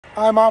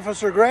I'm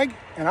Officer Greg,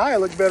 and I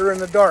look better in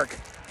the dark.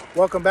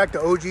 Welcome back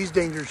to OG's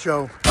Danger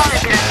Show. 600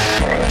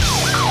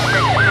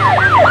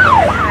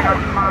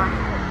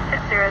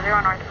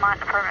 North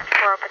Mont, apartment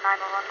 4, open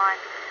 911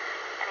 line.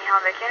 Any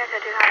Hallback units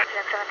at 200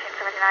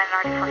 1779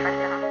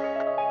 and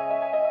RD457.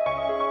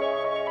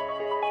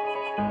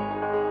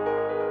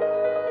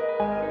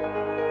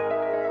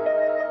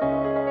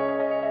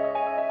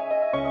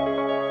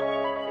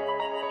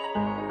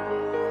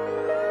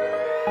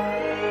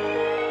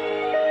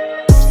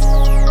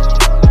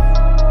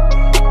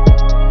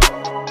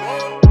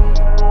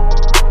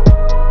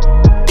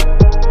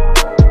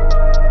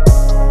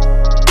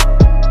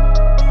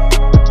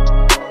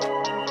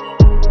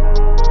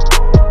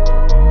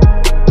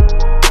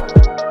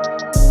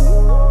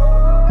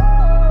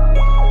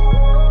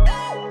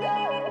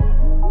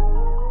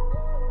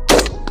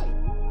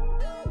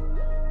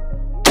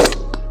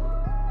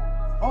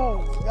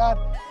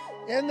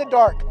 In the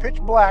dark,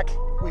 pitch black,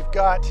 we've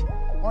got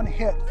one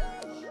hit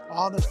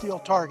on the steel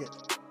target.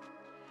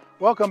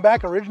 Welcome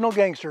back, original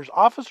gangsters.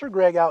 Officer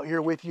Greg out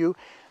here with you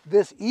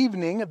this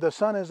evening. The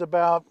sun is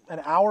about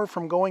an hour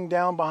from going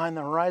down behind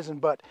the horizon,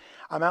 but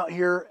I'm out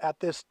here at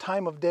this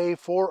time of day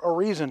for a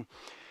reason.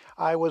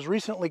 I was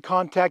recently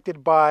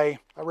contacted by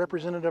a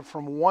representative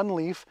from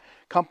OneLeaf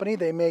company.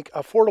 They make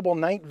affordable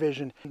night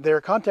vision.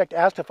 Their contact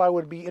asked if I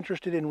would be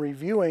interested in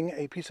reviewing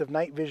a piece of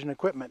night vision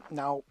equipment.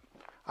 Now,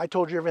 I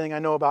told you everything I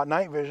know about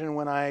night vision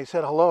when I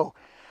said hello.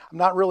 I'm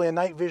not really a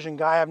night vision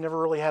guy. I've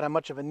never really had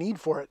much of a need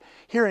for it.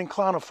 Here in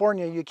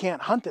California, you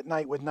can't hunt at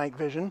night with night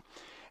vision.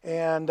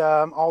 And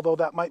although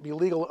that might be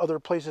legal other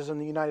places in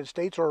the United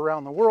States or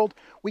around the world,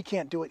 we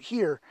can't do it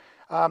here.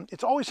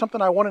 It's always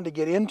something I wanted to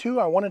get into.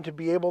 I wanted to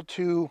be able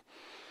to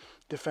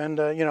defend,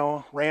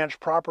 ranch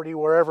property,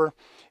 wherever,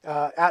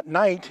 at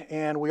night.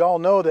 And we all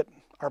know that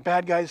our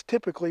bad guys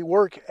typically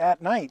work at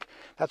night.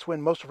 That's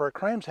when most of our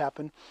crimes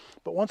happen.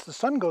 But once the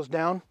sun goes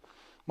down,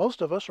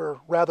 most of us are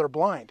rather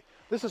blind.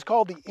 This is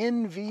called the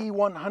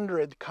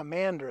NV100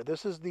 Commander.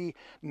 This is the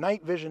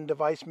night vision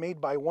device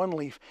made by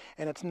OneLeaf.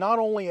 And it's not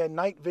only a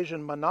night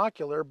vision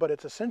monocular, but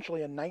it's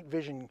essentially a night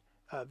vision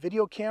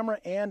video camera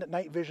and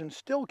night vision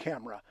still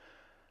camera.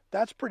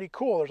 That's pretty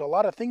cool. There's a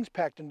lot of things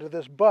packed into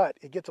this, but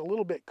it gets a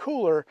little bit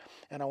cooler.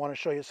 And I want to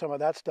show you some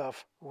of that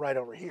stuff right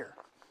over here.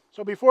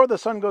 So before the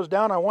sun goes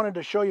down, I wanted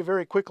to show you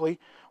very quickly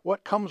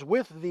what comes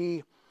with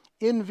the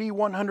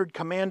NV100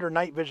 Commander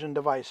night vision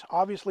device.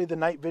 Obviously the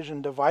night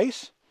vision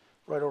device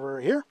right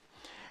over here,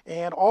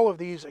 and all of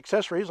these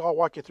accessories. I'll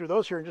walk you through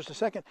those here in just a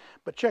second,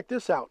 but check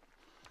this out.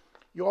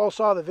 You all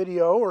saw the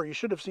video, or you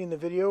should have seen the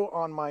video,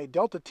 on my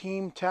Delta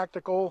Team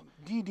Tactical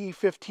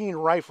DD-15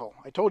 rifle.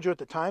 I told you at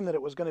the time that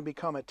it was going to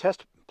become a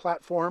test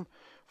platform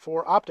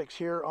for optics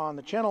here on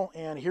the channel,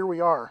 and here we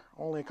are.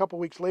 Only a couple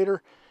weeks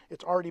later,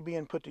 it's already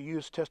being put to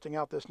use testing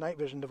out this night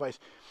vision device.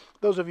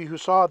 Those of you who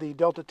saw the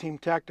Delta Team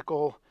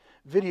Tactical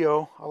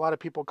video, a lot of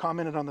people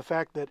commented on the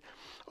fact that,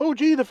 oh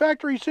gee, the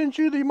factory sent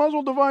you the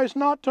muzzle device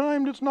not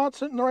timed, it's not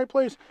sitting in the right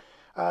place.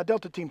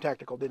 Delta Team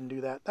Tactical didn't do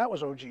that. That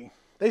was OG.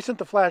 They sent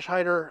the flash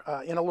hider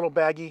in a little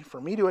baggie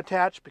for me to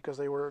attach because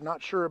they were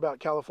not sure about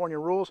California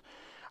rules.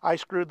 I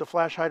screwed the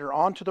flash hider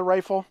onto the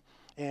rifle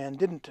and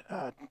didn't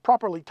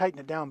properly tighten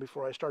it down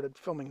before I started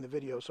filming the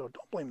video, so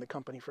don't blame the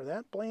company for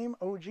that. Blame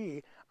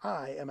OG.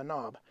 I am a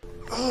knob.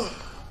 Ugh.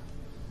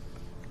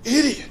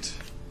 Idiot.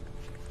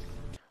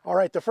 All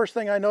right, the first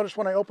thing I noticed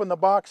when I opened the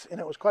box, and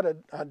it was quite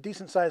a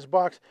decent-sized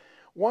box,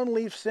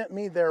 OneLeaf sent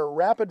me their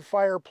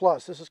RapidFire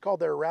Plus. This is called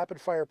their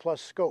RapidFire Plus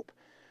scope.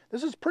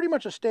 This is pretty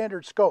much a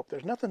standard scope.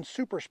 There's nothing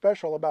super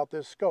special about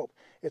this scope.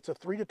 It's a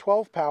 3 to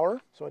 12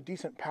 power, so a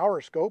decent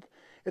power scope.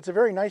 It's a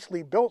very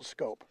nicely built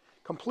scope.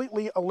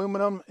 Completely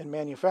aluminum in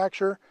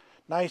manufacture.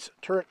 Nice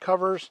turret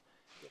covers.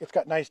 It's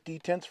got nice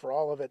detents for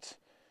all of its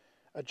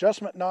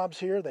adjustment knobs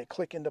here. They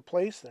click into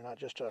place. They're not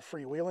just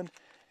freewheeling.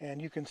 And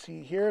you can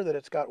see here that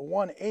it's got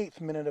 1/8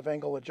 minute of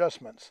angle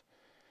adjustments.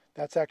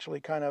 That's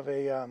actually kind of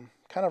a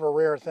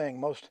rare thing.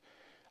 Most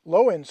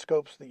low-end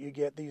scopes that you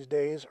get these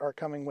days are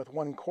coming with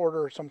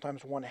 1/4,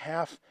 sometimes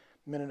 1/2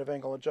 minute of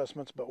angle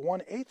adjustments, but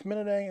 1/8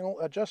 minute angle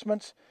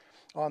adjustments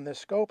on this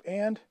scope.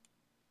 And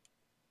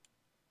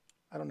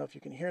I don't know if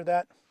you can hear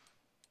that,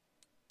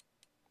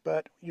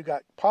 but you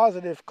got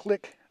positive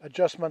click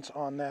adjustments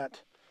on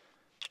that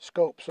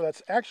scope. So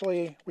that's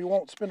actually, we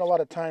won't spend a lot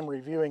of time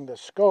reviewing the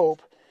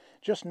scope.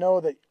 Just know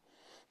that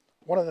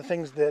one of the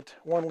things that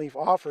OneLeaf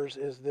offers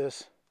is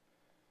this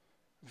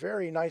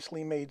very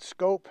nicely made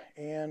scope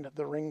and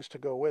the rings to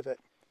go with it.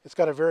 It's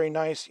got a very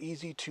nice,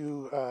 easy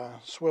to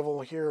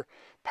swivel here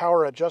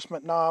power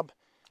adjustment knob.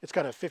 It's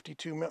got a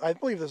I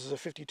believe this is a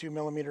 52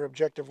 millimeter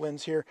objective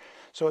lens here,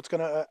 so it's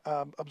going to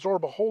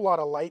absorb a whole lot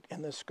of light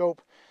in this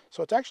scope.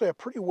 So it's actually a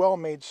pretty well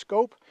made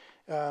scope.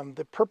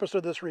 The purpose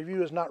of this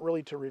review is not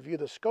really to review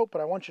the scope,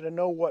 but I want you to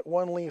know what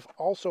OneLeaf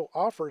also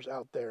offers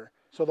out there.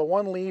 So the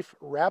OneLeaf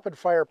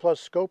RapidFire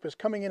Plus scope is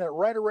coming in at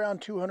right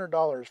around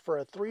 $200 for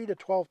a 3 to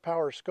 12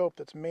 power scope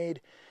that's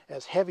made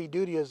as heavy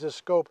duty as this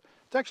scope.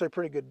 It's actually a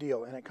pretty good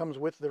deal, and it comes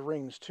with the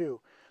rings too.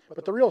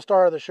 But the real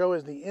star of the show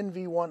is the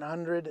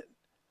NV100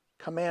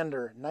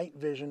 Commander night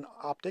vision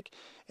optic,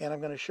 and I'm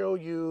going to show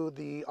you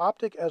the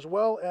optic as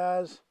well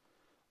as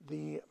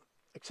the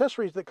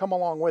accessories that come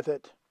along with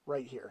it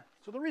right here.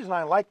 So the reason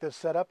I like this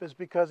setup is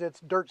because it's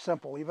dirt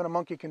simple. Even a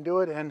monkey can do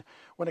it, and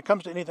when it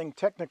comes to anything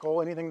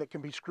technical, anything that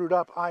can be screwed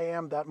up, I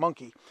am that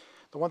monkey.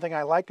 The one thing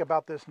I like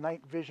about this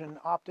night vision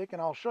optic,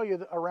 and I'll show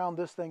you around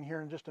this thing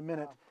here in just a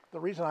minute, the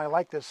reason I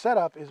like this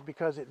setup is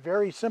because it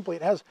very simply,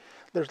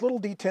 there's little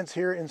detents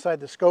here inside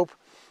the scope.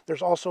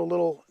 There's also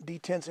little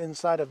detents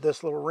inside of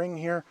this little ring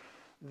here.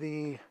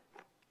 The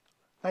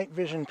night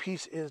vision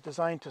piece is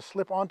designed to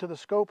slip onto the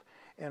scope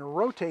and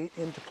rotate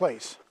into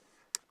place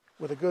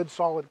with a good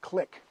solid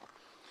click.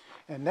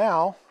 And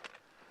now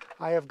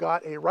I have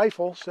got a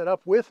rifle set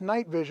up with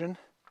night vision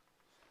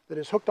that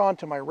is hooked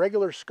onto my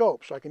regular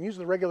scope. So I can use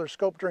the regular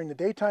scope during the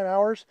daytime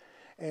hours,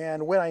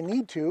 and when I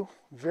need to,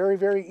 very,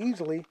 very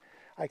easily,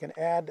 I can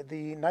add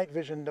the night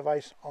vision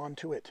device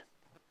onto it.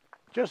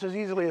 Just as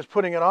easily as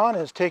putting it on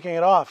as taking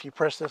it off. You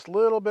press this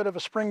little bit of a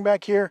spring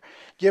back here,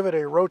 give it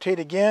a rotate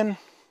again,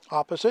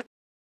 opposite,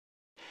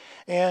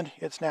 and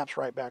it snaps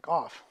right back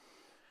off.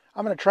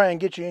 I'm going to try and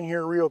get you in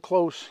here real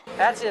close.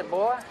 That's it,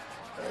 boy.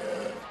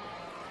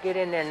 Get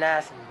in there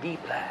nice and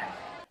deep like.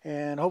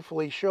 And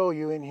hopefully show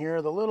you in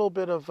here the little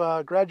bit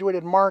of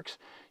graduated marks.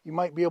 You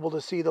might be able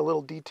to see the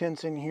little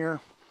detents in here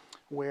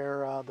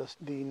where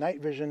the night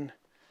vision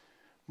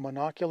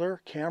monocular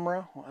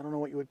camera, I don't know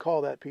what you would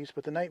call that piece,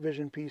 but the night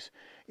vision piece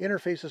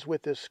interfaces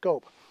with this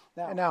scope.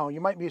 Now you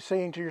might be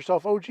saying to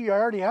yourself, oh gee, I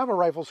already have a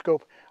rifle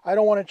scope. I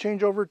don't want to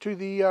change over to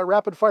the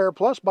RapidFire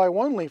Plus by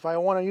OneLeaf. I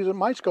want to use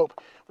my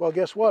scope. Well,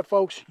 guess what,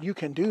 folks? You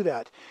can do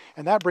that.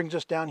 And that brings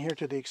us down here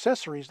to the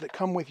accessories that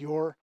come with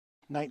your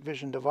night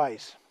vision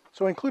device.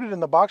 So included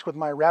in the box with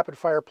my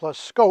RapidFire Plus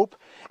scope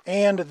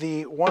and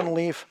the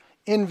OneLeaf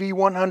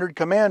NV-100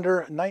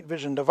 Commander night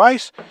vision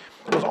device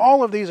was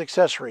all of these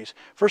accessories.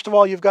 First of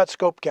all, you've got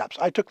scope caps.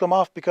 I took them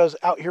off because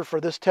out here for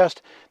this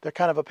test, they're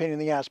kind of a pain in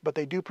the ass, but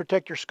they do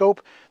protect your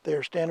scope.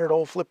 They're standard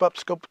old flip-up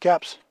scope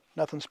caps,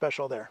 nothing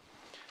special there.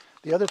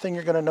 The other thing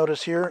you're going to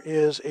notice here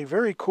is a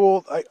very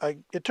cool,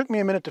 it took me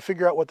a minute to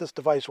figure out what this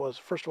device was.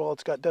 First of all,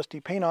 it's got dusty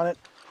paint on it,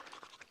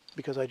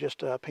 because I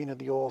just painted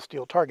the old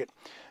steel target.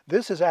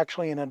 This is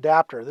actually an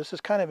adapter. This is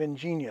kind of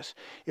ingenious.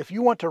 If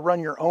you want to run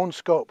your own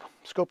scope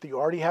that you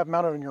already have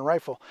mounted on your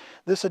rifle,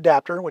 this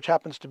adapter, which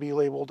happens to be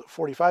labeled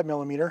 45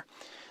 millimeter,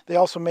 they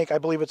also make, I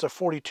believe it's a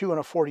 42 and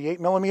a 48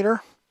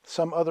 millimeter.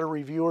 Some other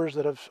reviewers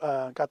that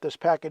have got this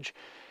package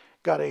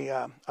got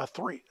a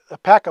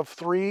pack of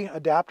 3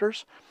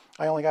 adapters.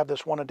 I only got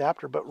this one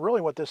adapter, but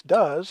really what this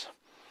does,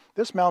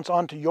 this mounts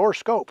onto your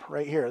scope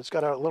right here. It's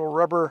got a little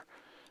rubber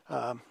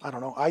I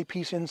don't know,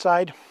 eyepiece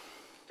inside.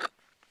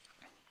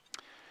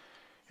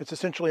 It's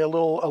essentially a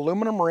little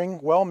aluminum ring,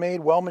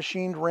 well-made,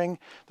 well-machined ring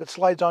that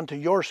slides onto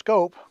your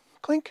scope,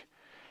 clink,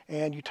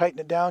 and you tighten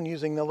it down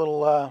using the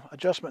little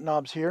adjustment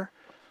knobs here.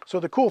 So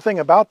the cool thing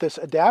about this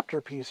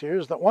adapter piece here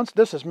is that once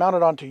this is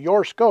mounted onto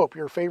your scope,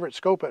 your favorite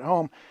scope at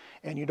home,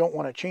 and you don't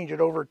want to change it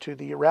over to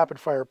the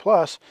RapidFire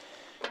Plus,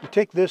 you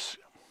take this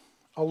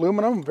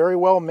aluminum, very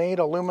well-made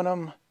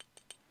aluminum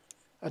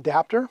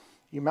adapter,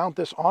 you mount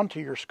this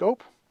onto your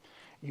scope,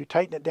 you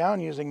tighten it down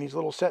using these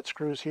little set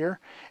screws here,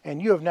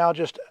 and you have now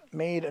just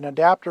made an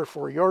adapter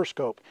for your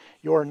scope.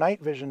 Your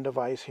night vision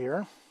device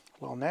here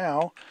will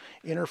now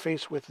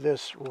interface with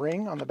this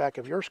ring on the back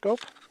of your scope.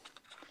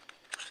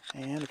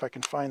 And if I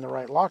can find the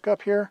right lock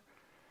up here,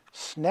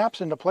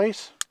 snaps into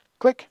place,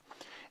 click,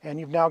 and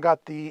you've now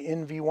got the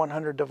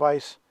NV100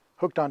 device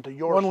hooked onto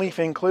your OneLeaf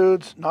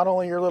includes not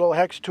only your little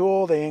hex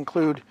tool, they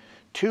include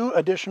 2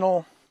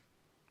 additional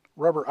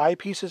rubber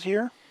eyepieces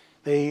here.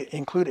 They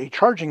include a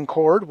charging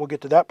cord, we'll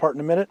get to that part in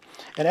a minute,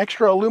 an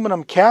extra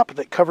aluminum cap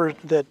that covers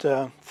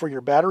for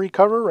your battery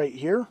cover right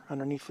here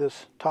underneath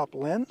this top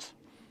lens.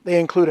 They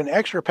include an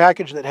extra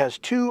package that has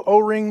 2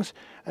 O-rings,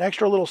 an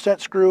extra little set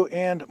screw,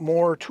 and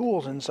more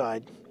tools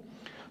inside.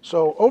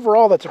 So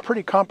overall, that's a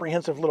pretty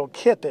comprehensive little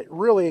kit that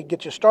really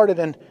gets you started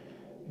and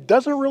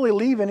doesn't really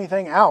leave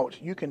anything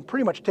out. You can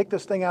pretty much take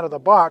this thing out of the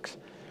box,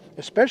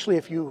 especially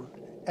if you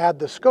add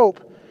the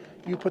scope.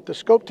 You put the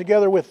scope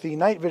together with the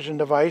night vision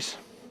device,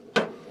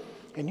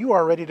 and you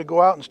are ready to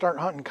go out and start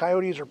hunting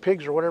coyotes or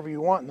pigs or whatever you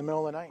want in the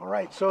middle of the night. All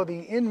right, so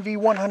the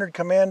NV100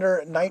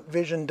 Commander night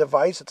vision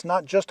device, it's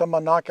not just a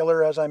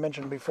monocular as I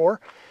mentioned before.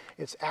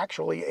 It's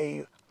actually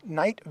a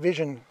night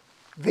vision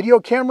video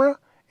camera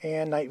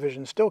and night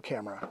vision still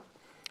camera.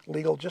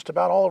 Legal just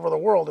about all over the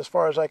world as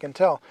far as I can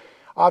tell.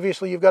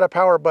 Obviously you've got a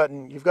power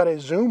button, you've got a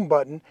zoom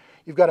button,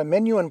 you've got a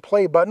menu and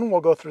play button. We'll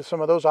go through some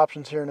of those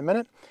options here in a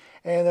minute.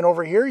 And then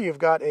over here you've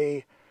got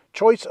a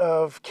choice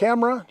of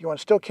camera. You want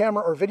still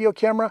camera or video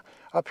camera.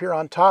 Up here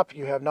on top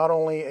you have not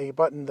only a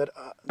button that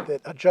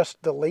adjusts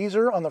the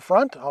laser on the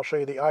front, I'll show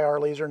you the IR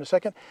laser in a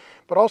second,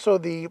 but also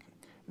the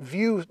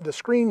view, the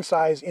screen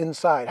size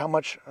inside, how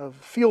much of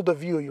field of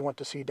view you want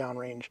to see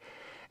downrange.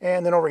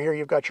 And then over here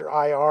you've got your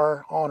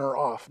IR on or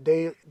off,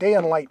 day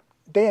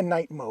and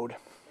night mode.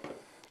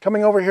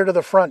 Coming over here to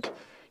the front,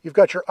 you've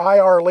got your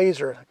IR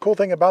laser. The cool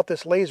thing about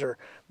this laser,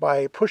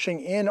 by pushing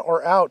in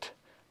or out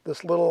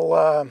this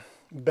little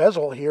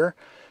bezel here,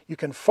 you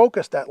can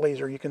focus that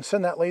laser. You can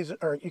send that laser,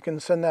 or you can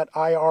send that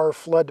IR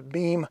flood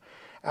beam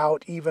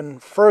out even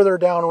further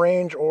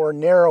downrange or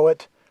narrow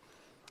it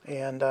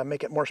and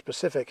make it more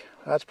specific.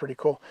 That's pretty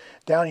cool.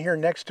 Down here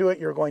next to it,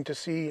 you're going to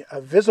see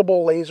a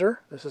visible laser.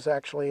 This is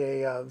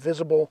actually a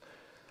visible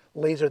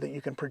laser that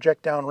you can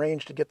project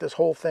downrange to get this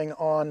whole thing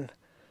on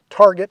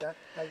target.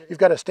 You've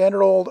got a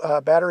standard old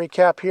battery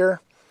cap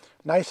here.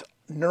 Nice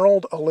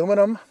knurled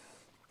aluminum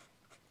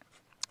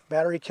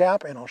battery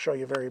cap, and I'll show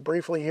you very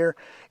briefly here.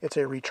 It's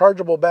a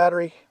rechargeable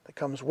battery that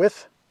comes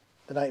with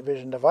the night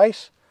vision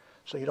device,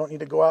 so you don't need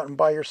to go out and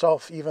buy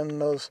yourself even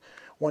those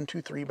 1,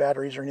 2, 3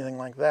 batteries or anything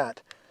like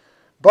that.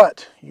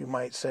 But you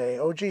might say,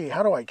 oh gee,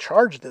 how do I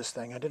charge this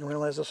thing? I didn't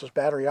realize this was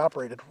battery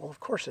operated. Well, of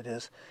course it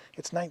is.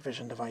 It's night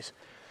vision device.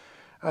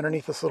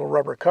 Underneath this little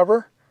rubber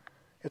cover,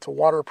 it's a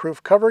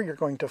waterproof cover. You're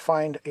going to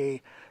find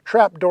a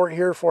trap door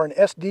here for an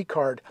SD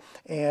card.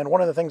 And one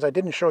of the things I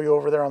didn't show you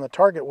over there on the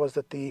target was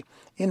that the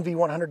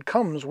NV100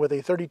 comes with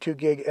a 32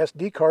 gig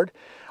SD card.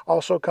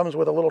 Also comes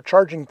with a little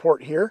charging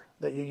port here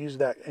that you use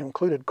that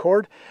included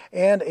cord,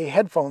 and a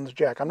headphones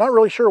jack. I'm not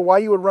really sure why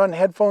you would run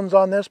headphones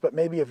on this, but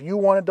maybe if you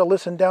wanted to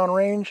listen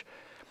downrange,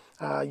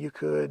 you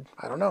could,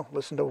 I don't know,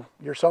 listen to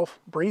yourself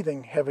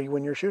breathing heavy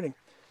when you're shooting.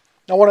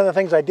 Now, one of the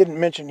things I didn't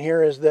mention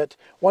here is that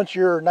once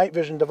your night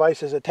vision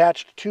device is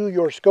attached to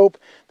your scope,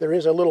 there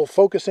is a little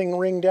focusing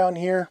ring down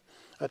here,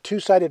 a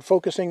two-sided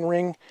focusing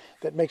ring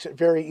that makes it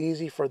very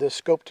easy for this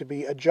scope to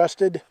be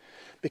adjusted.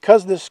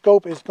 Because this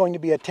scope is going to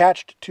be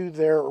attached to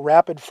their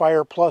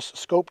RapidFire Plus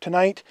scope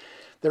tonight,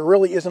 there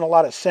really isn't a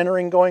lot of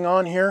centering going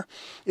on here.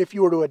 If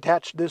you were to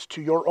attach this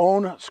to your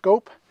own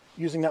scope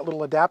using that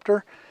little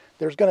adapter,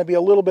 there's going to be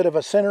a little bit of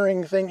a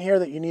centering thing here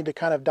that you need to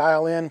kind of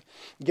dial in,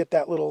 get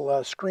that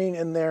little screen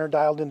in there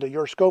dialed into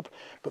your scope.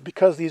 But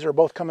because these are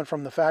both coming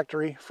from the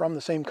factory, from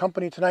the same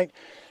company tonight,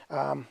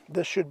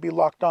 this should be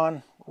locked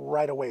on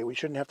right away. We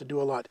shouldn't have to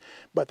do a lot.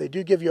 But they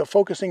do give you a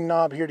focusing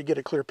knob here to get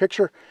a clear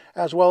picture,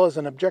 as well as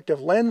an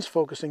objective lens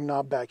focusing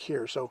knob back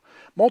here. So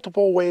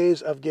multiple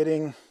ways of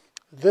getting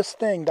this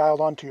thing dialed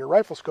onto your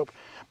rifle scope.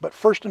 But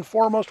first and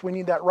foremost, we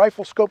need that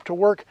rifle scope to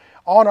work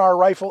on our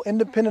rifle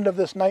independent of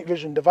this night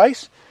vision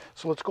device.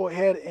 So let's go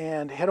ahead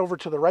and head over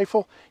to the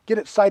rifle, get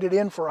it sighted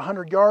in for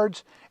 100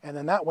 yards, and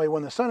then that way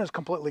when the sun is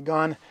completely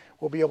gone,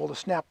 we'll be able to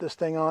snap this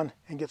thing on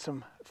and get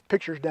some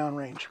pictures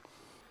downrange.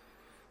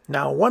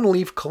 Now,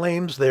 OneLeaf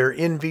claims their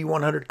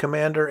NV100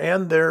 Commander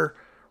and their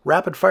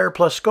RapidFire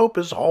Plus scope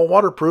is all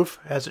waterproof,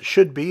 as it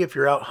should be if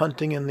you're out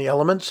hunting in the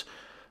elements.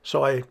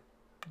 So I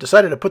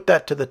decided to put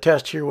that to the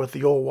test here with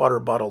the old water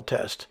bottle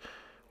test.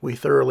 We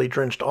thoroughly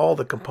drenched all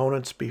the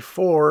components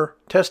before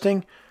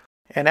testing,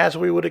 and as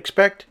we would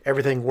expect,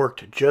 everything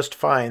worked just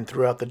fine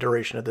throughout the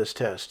duration of this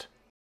test.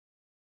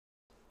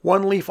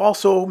 OneLeaf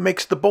also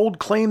makes the bold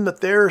claim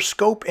that their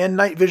scope and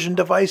night vision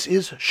device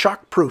is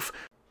shockproof,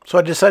 so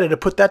I decided to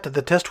put that to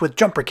the test with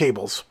jumper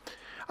cables.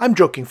 I'm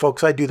joking,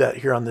 folks, I do that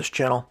here on this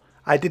channel.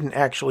 I didn't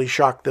actually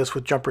shock this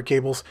with jumper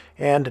cables,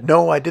 and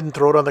no, I didn't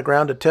throw it on the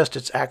ground to test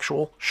its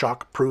actual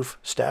shockproof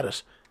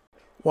status.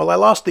 Well, I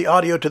lost the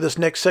audio to this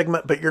next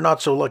segment, but you're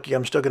not so lucky.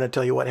 I'm still going to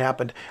tell you what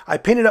happened. I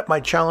painted up my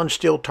challenge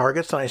steel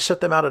targets, and I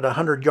set them out at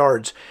 100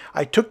 yards.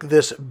 I took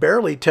this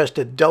barely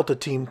tested Delta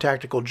Team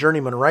Tactical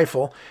Journeyman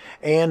rifle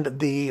and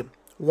the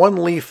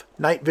OneLeaf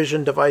night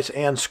vision device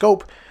and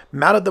scope,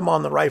 mounted them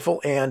on the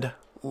rifle, and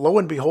lo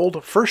and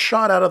behold, first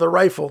shot out of the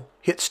rifle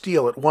hit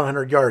steel at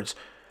 100 yards.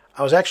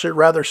 I was actually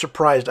rather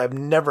surprised. I've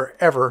never,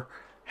 ever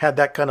had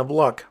that kind of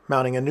luck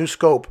mounting a new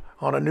scope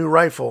on a new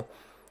rifle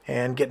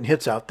and getting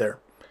hits out there.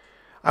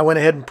 I went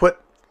ahead and put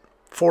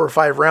 4 or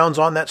 5 rounds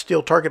on that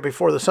steel target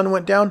before the sun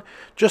went down,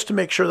 just to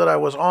make sure that I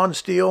was on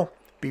steel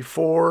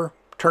before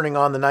turning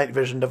on the night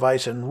vision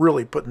device and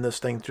really putting this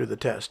thing through the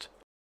test.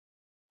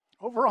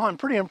 Overall, I'm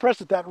pretty impressed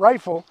with that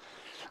rifle.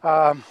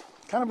 Kind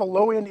of a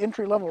low-end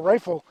entry-level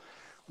rifle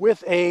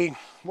with a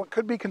what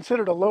could be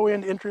considered a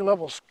low-end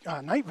entry-level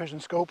night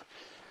vision scope.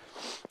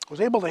 Was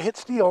able to hit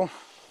steel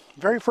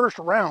very first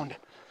round.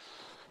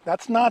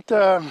 That's not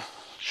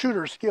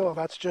shooter skill.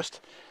 That's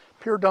just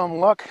pure dumb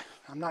luck.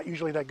 I'm not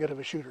usually that good of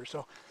a shooter,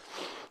 so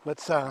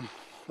let's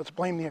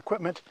blame the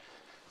equipment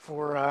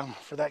for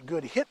that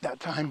good hit that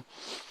time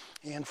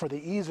and for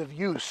the ease of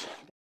use.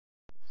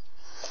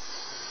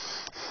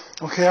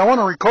 Okay, I want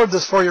to record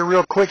this for you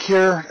real quick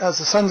here. As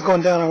the sun's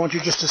going down, I want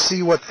you just to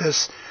see what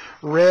this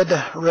red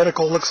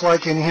reticle looks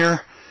like in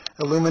here,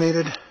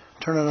 illuminated.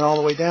 Turning it all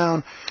the way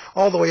down,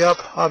 all the way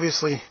up.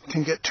 Obviously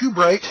can get too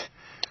bright.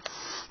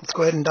 Let's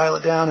go ahead and dial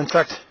it down. In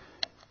fact,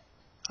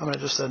 I'm going to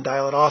just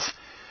dial it off.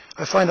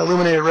 I find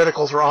illuminated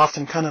reticles are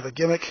often kind of a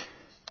gimmick.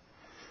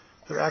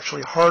 They're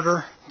actually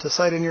harder to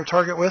sight in your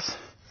target with.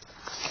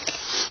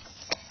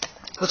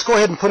 Let's go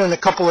ahead and put in a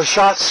couple of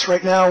shots.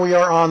 Right now we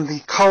are on the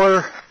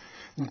color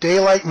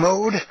daylight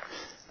mode.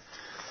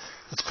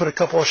 Let's put a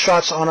couple of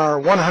shots on our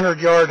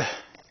 100-yard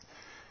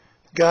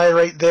guy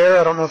right there.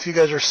 I don't know if you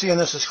guys are seeing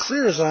this as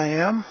clear as I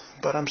am,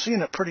 but I'm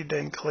seeing it pretty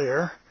dang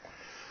clear.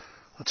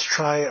 Let's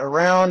try a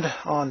round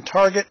on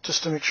target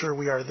just to make sure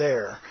we are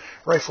there.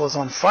 Rifle is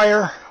on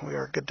fire. We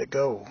are good to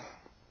go.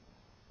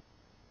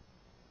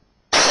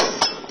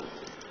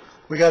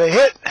 We got a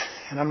hit,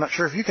 and I'm not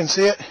sure if you can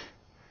see it,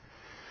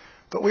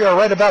 but we are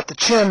right about the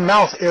chin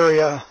mouth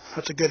area.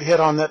 That's a good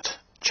hit on that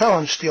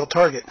challenge steel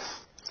target.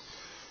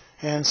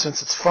 And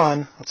since it's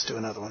fun, let's do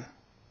another one.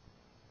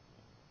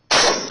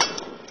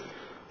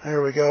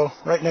 There we go,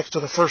 right next to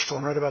the first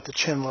one, right about the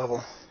chin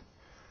level.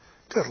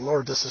 Good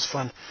Lord, this is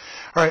fun.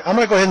 All right, I'm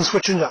going to go ahead and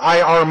switch into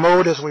IR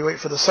mode as we wait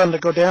for the sun to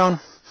go down.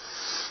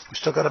 We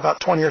still got about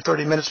 20 or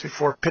 30 minutes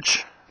before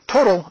pitch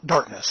total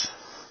darkness.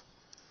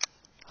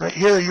 Right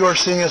here, you are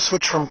seeing us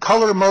switch from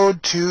color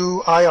mode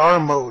to IR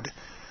mode.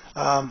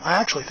 I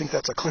actually think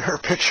that's a clearer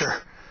picture.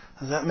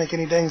 Does that make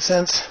any dang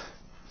sense?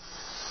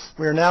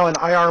 We are now in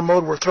IR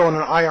mode. We're throwing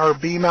an IR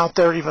beam out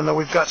there, even though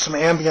we've got some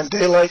ambient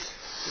daylight.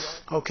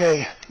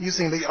 Okay,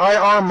 using the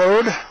IR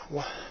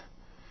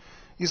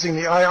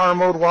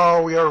mode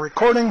while we are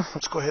recording,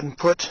 let's go ahead and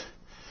put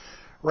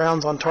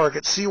rounds on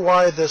target. See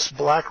why this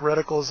black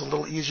reticle is a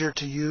little easier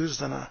to use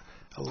than a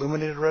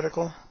illuminated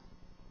reticle?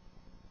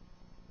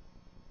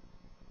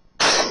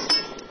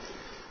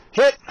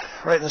 Hit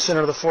right in the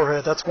center of the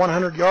forehead. That's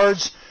 100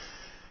 yards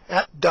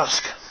at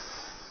dusk.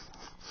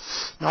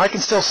 Now I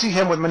can still see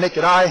him with my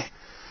naked eye.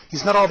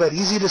 He's not all that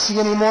easy to see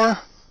anymore.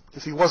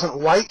 If he wasn't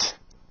white,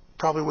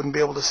 probably wouldn't be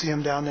able to see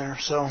him down there.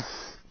 So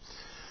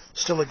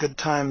still a good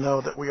time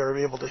though that we are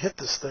able to hit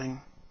this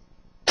thing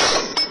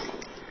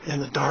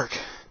in the dark.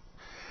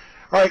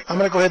 Alright, I'm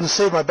going to go ahead and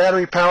save my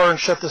battery power and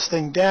shut this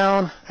thing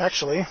down.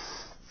 Actually,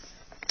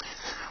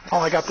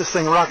 while I got this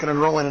thing rocking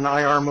and rolling in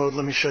IR mode,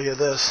 let me show you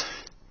this.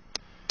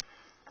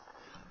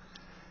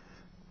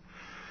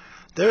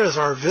 There is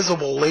our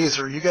visible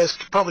laser. You guys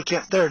probably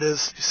can't, there it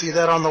is. You see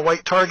that on the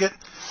white target?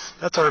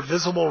 That's our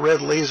visible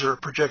red laser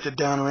projected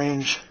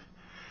downrange.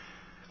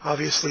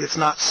 Obviously it's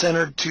not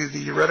centered to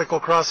the reticle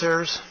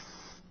crosshairs,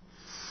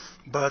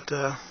 but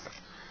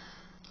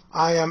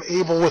I am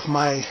able with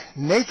my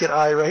naked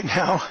eye right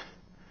now,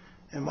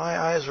 and my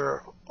eyes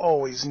are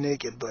always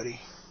naked, buddy.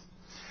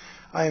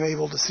 I am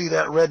able to see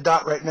that red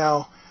dot right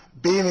now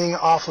beaming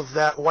off of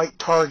that white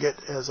target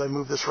as I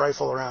move this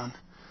rifle around.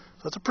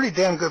 So it's a pretty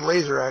damn good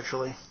laser,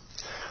 actually.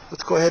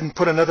 Let's go ahead and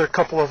put another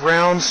couple of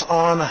rounds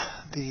on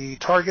the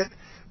target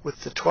with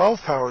the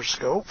 12 power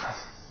scope.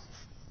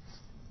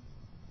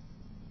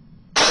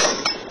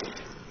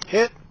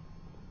 Hit.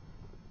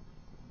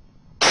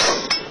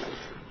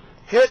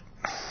 Hit.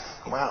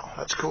 Wow,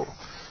 that's cool.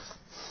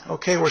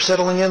 Okay, we're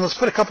settling in. Let's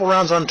put a couple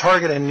rounds on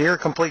target in near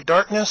complete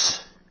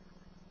darkness.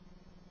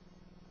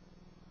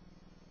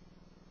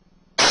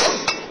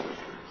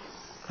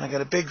 I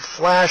got a big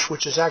flash,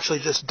 which is actually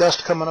just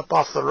dust coming up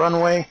off the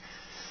runway.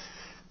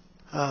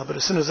 But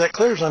as soon as that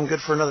clears, I'm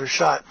good for another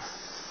shot.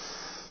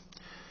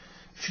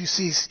 If you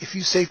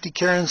safety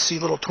Karens see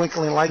a little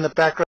twinkling light in the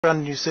background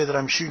and you say that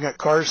I'm shooting at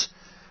cars,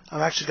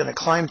 I'm actually going to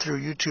climb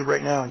through YouTube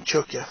right now and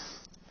choke you.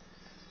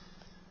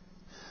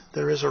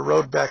 There is a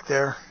road back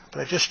there, but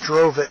I just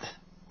drove it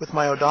with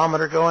my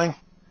odometer going.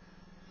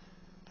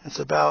 It's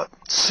about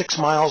 6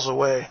 miles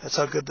away. That's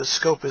how good the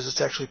scope is.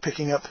 It's actually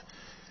picking up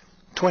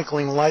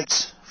twinkling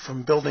lights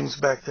from buildings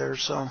back there.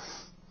 So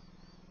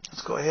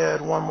let's go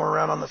ahead, one more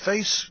round on the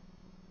face.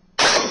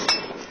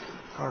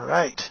 All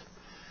right,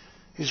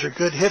 these are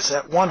good hits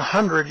at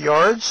 100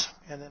 yards,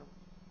 and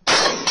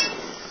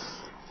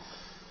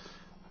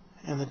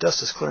the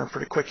dust is clearing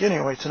pretty quick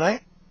anyway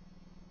tonight.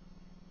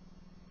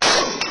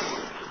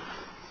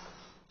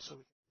 So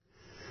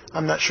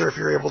I'm not sure if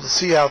you're able to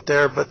see out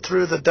there, but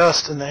through the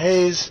dust and the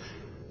haze,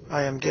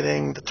 I am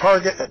getting the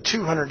target at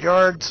 200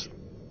 yards.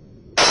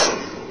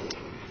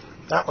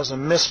 That was a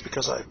miss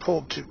because I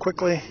pulled too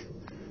quickly.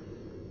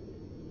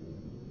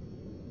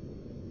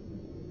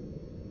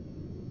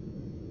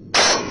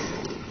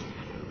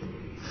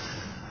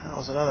 That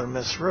was another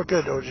miss. Real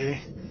good, OG.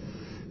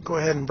 Go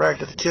ahead and brag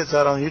to the kids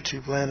out on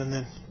YouTube land and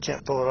then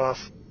can't pull it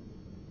off.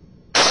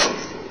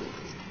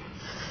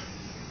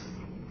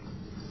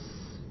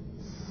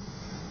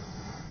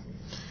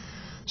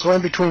 So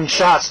in between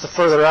shots, the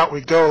further out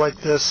we go like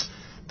this,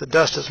 the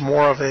dust is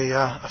more of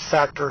a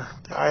factor.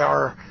 The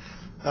IR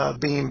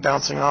beam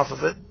bouncing off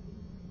of it.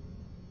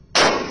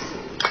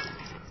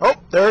 Oh,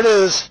 there it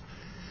is.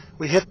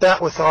 We hit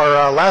that with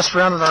our last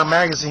round in our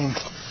magazine.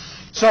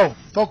 So,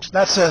 folks,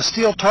 that's a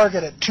steel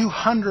target at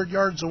 200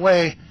 yards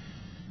away.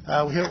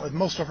 We hit it with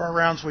most of our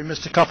rounds. We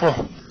missed a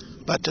couple,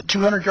 but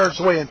 200 yards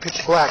away in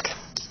pitch black.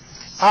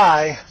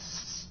 I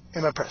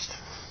am impressed.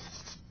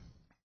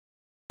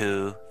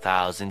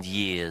 2,000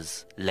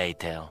 years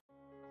later.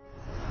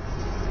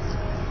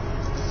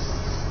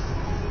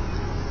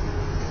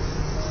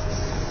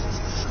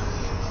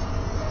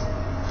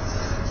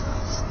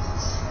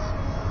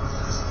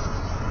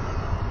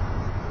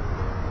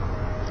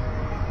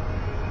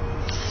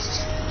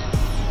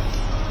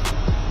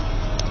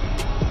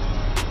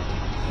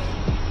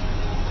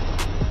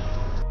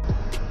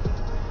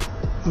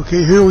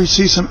 Okay, here we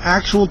see some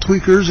actual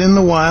tweakers in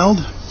the wild.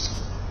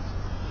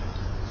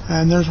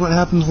 And there's what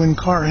happens when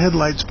car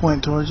headlights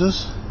point towards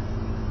us.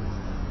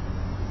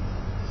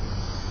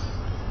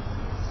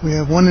 We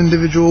have one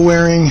individual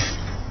wearing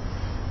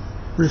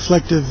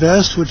reflective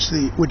vest,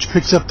 which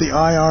picks up the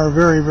IR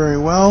very, very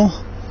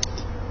well.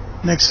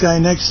 Next guy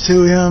next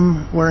to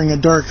him wearing a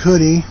dark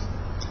hoodie.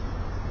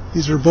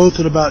 These are both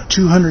at about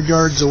 200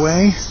 yards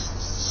away.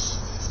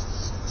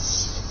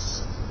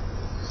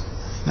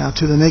 Now,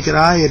 to the naked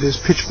eye, it is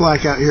pitch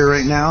black out here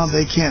right now.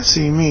 They can't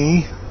see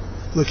me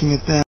looking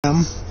at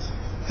them.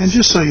 And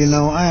just so you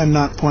know, I am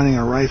not pointing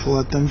a rifle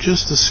at them,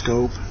 just a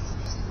scope.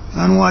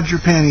 Unwad your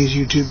panties,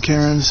 YouTube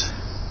Karens.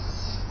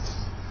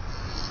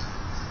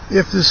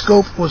 If the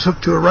scope was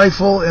hooked to a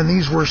rifle and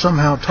these were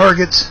somehow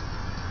targets,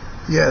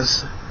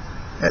 yes,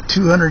 at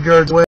 200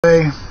 yards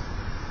away,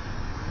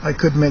 I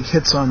could make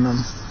hits on them.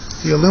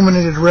 The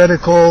illuminated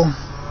reticle,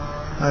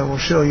 I will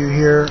show you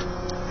here.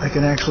 I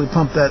can actually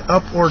pump that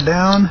up or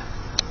down.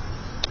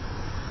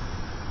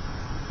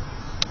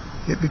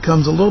 It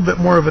becomes a little bit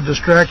more of a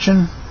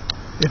distraction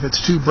if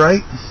it's too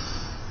bright.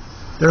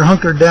 They're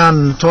hunkered down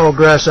in the tall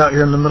grass out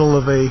here in the middle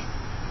of a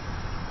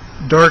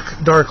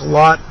dark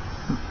lot.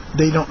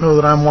 They don't know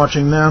that I'm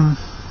watching them,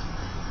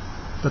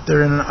 but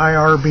they're in an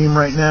IR beam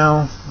right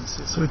now,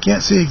 so we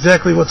can't see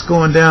exactly what's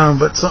going down,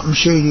 but something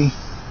shady.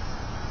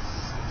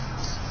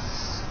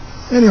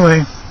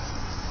 Anyway,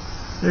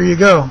 there you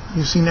go.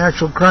 You've seen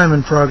actual crime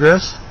in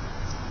progress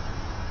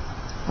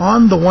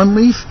on the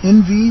OneLeaf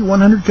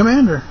NV-100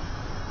 Commander.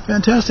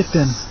 Fantastic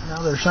then.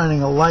 Now they're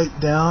shining a light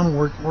down,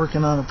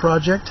 working on a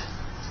project.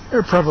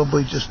 They're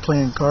probably just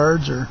playing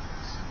cards or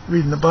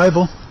reading the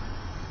Bible.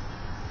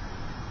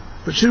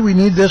 But should we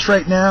need this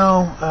right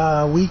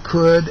now, we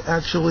could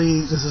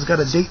actually, this has got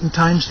a date and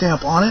time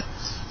stamp on it.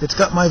 It's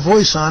got my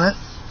voice on it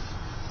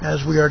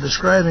as we are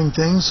describing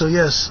things. So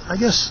yes, I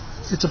guess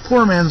it's a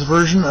poor man's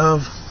version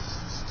of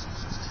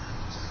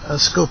a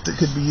scope that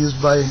could be used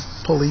by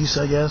police,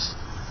 I guess.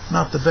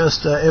 Not the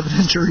best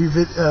evidentiary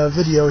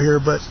video here,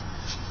 but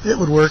it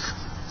would work.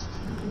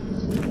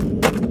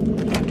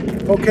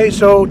 Okay,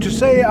 so to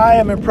say I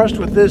am impressed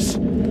with this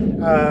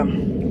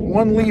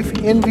OneLeaf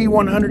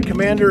NV-100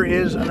 Commander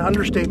is an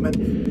understatement.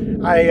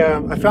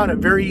 I found it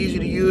very easy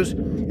to use.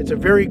 It's a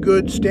very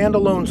good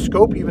standalone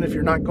scope, even if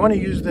you're not going to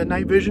use the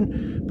night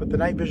vision, but the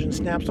night vision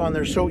snaps on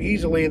there so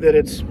easily that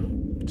it's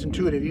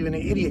intuitive. Even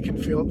an idiot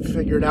can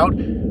figure it out.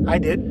 I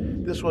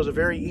did. This was a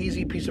very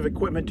easy piece of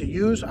equipment to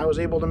use. I was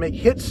able to make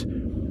hits,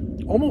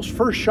 almost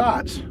first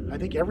shots, I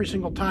think every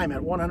single time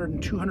at 100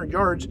 and 200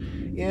 yards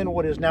in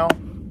what is now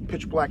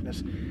pitch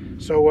blackness.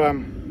 So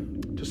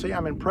to say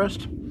I'm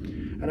impressed,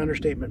 an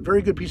understatement.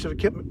 Very good piece of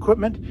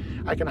equipment.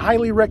 I can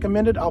highly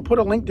recommend it. I'll put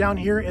a link down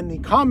here in the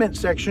comment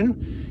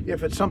section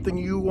if it's something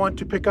you want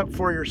to pick up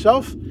for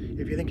yourself.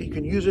 If you think you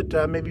can use it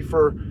maybe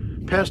for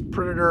pest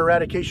predator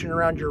eradication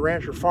around your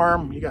ranch or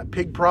farm. You got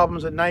pig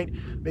problems at night.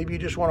 Maybe you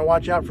just want to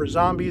watch out for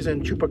zombies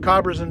and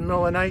chupacabras in the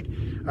middle of the night.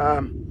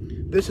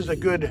 This is a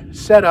good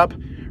setup.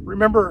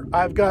 Remember,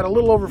 I've got a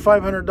little over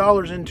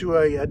 $500 into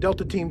a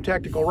Delta Team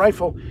tactical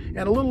rifle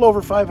and a little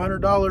over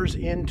 $500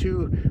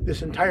 into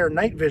this entire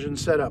night vision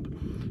setup.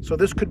 So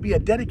this could be a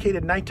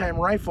dedicated nighttime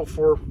rifle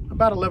for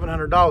about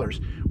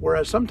 $1,100,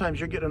 whereas sometimes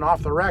you're getting an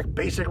off-the-rack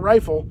basic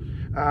rifle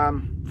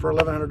for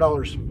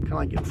 $1,100, kind of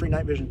like getting free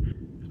night vision.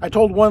 I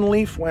told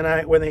OneLeaf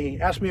when they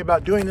asked me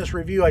about doing this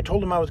review, I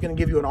told them I was going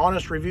to give you an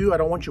honest review. I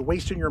don't want you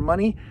wasting your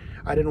money.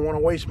 I didn't want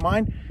to waste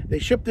mine. They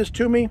shipped this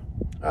to me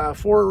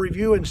for a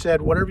review and said,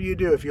 whatever you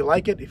do, if you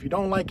like it, if you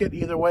don't like it,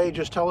 either way,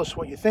 just tell us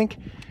what you think.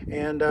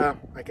 And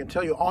I can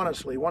tell you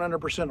honestly,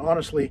 100%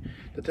 honestly,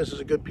 that this is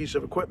a good piece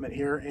of equipment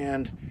here.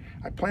 And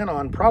I plan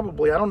on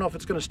probably, I don't know if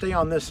it's going to stay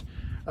on this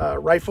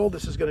rifle.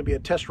 This is going to be a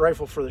test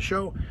rifle for the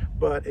show,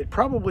 but it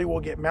probably will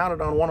get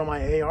mounted on one of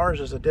my ARs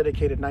as a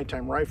dedicated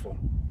nighttime rifle.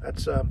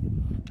 That's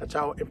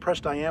how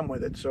impressed I am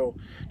with it. So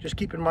just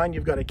keep in mind,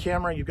 you've got a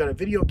camera, you've got a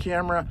video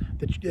camera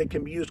that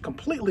can be used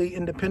completely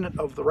independent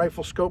of the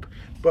rifle scope,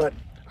 but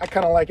I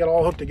kind of like it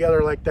all hooked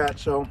together like that.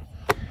 So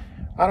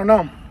I don't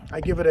know,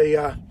 I give it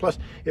a plus.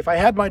 If I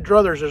had my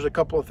druthers, there's a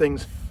couple of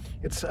things.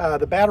 It's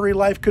the battery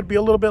life could be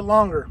a little bit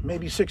longer,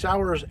 maybe 6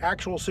 hours.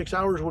 Actual 6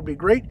 hours would be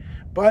great,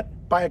 but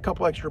buy a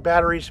couple extra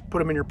batteries, put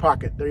them in your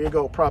pocket. There you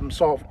go, problem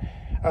solved.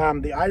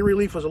 The eye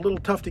relief was a little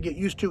tough to get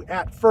used to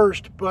at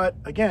first, but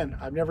again,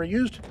 I've never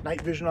used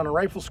night vision on a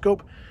rifle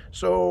scope,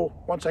 so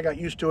once I got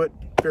used to it,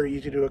 very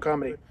easy to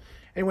accommodate.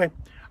 Anyway,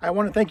 I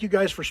want to thank you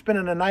guys for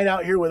spending a night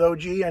out here with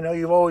OG. I know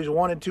you've always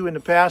wanted to in the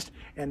past,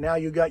 and now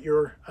you got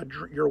your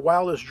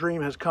wildest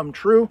dream has come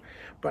true.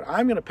 But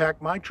I'm going to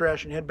pack my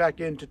trash and head back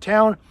into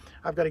town.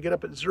 I've got to get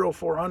up at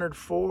 0400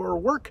 for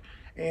work,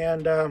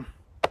 and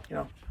you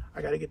know,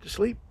 I got to get to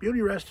sleep,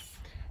 beauty rest.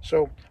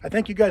 So I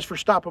thank you guys for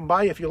stopping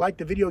by. If you liked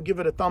the video, give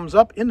it a thumbs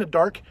up in the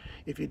dark.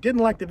 If you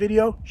didn't like the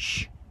video,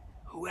 shh,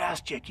 who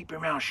asked you? Keep your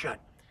mouth shut.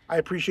 I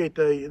appreciate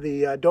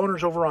the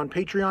donors over on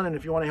Patreon, and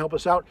if you want to help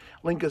us out,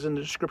 link is in the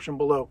description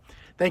below.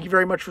 Thank you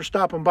very much for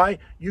stopping by.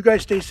 You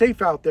guys stay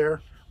safe out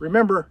there.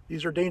 Remember,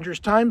 these are dangerous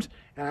times,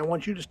 and I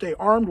want you to stay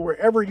armed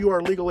wherever you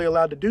are legally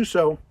allowed to do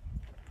so.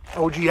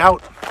 OG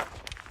out.